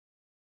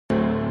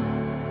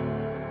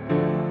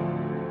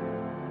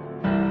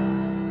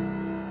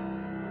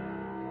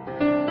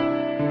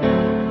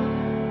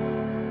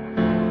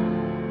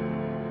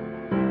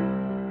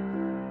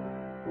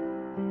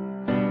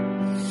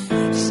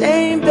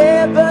Same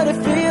bed, but it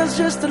feels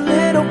just a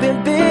little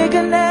bit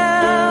bigger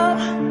now.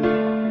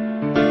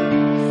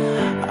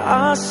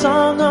 Our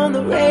song on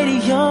the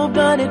radio,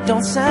 but it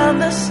don't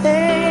sound the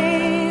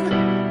same.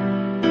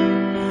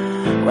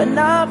 When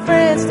our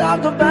friends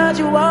talk about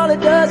you, all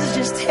it does is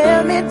just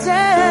tear me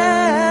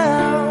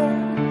down.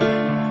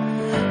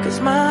 'Cause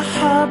my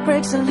heart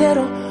breaks a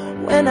little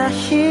when I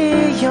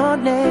hear your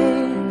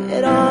name.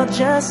 It all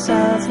just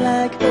sounds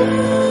like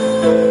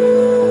ooh.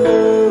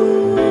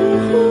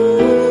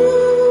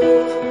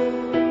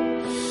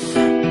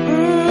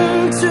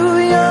 Too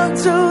young,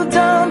 too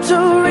dumb to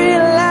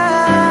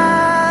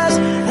realize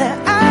that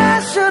I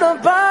should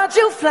have bought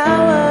you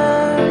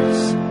flowers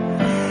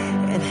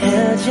and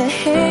held your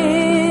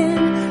hand.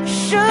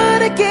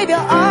 Should have gave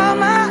you all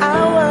my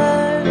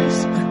hours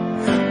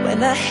when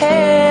I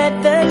had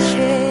the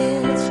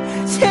chance.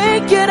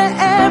 Take you to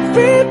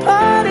every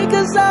party,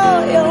 'cause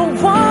all you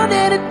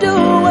wanted to do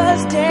was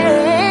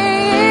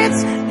dance.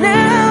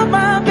 Now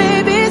my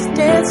baby's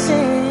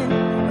dancing,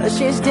 but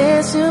she's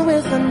dancing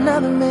with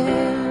another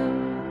man.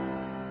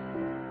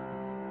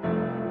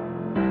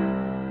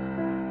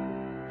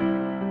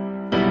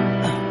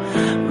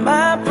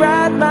 My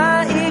pride, my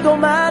ego,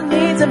 my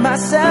needs, and my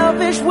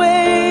selfish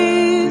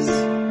ways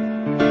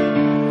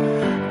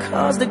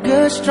caused a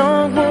good,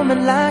 strong woman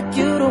like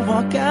you to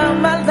walk out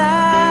my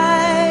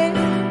life.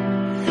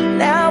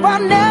 Now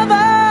I'll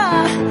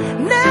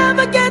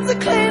never get to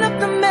clean up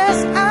the mess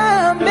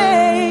I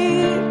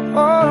made.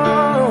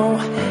 Oh,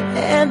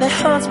 and that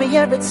haunts me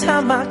every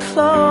time I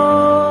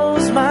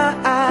close my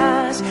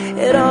eyes.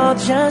 It all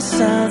just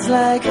sounds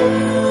like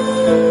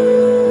ooh.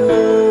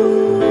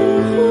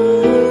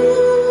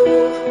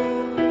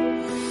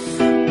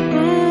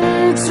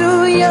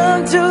 Too young,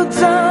 too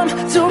dumb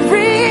to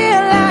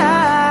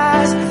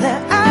realize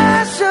that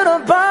I should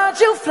have bought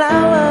you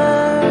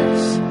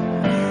flowers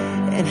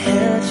and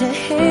held your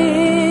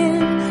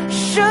hand.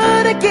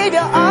 Should have gave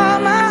you all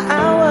my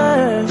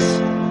hours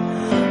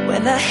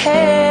when I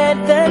had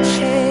the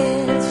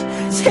chance.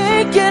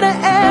 Take you to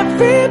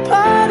every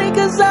party,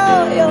 'cause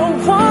all you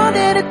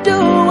wanted to do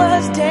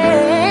was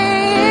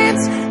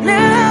dance.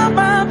 Now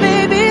my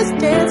baby's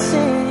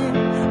dancing,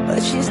 but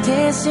she's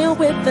dancing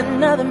with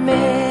another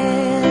man.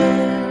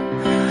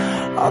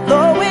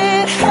 Although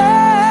it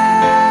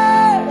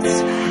hurts,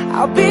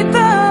 I'll be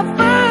the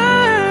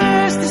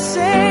first to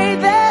say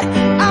that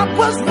I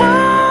was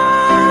wrong.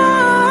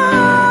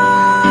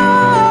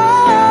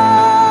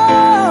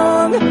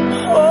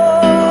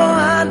 Oh,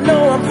 I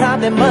know I'm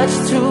probably much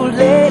too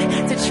late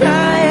to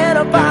try and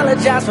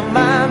apologize for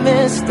my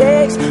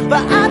mistakes,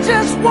 but I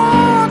just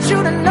want you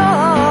to know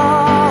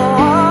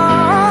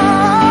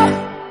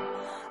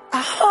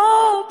I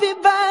hope he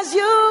buys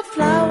you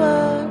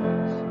flowers.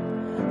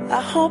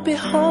 I hope he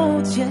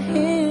holds your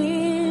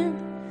hand,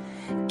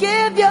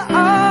 give you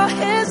all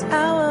his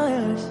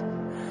hours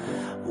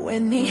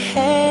when he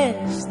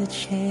has the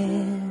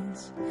chance.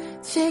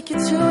 Take you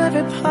to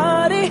every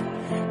party,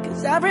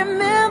 'cause I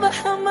remember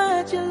how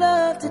much you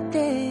love to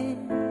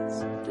dance.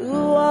 Do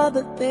all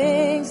the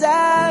things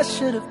I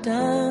should have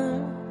done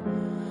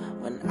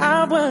when I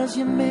was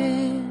your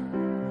man.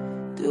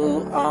 Do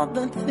all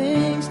the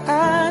things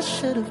I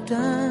should have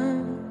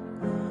done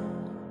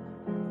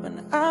when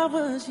I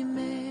was your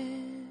man.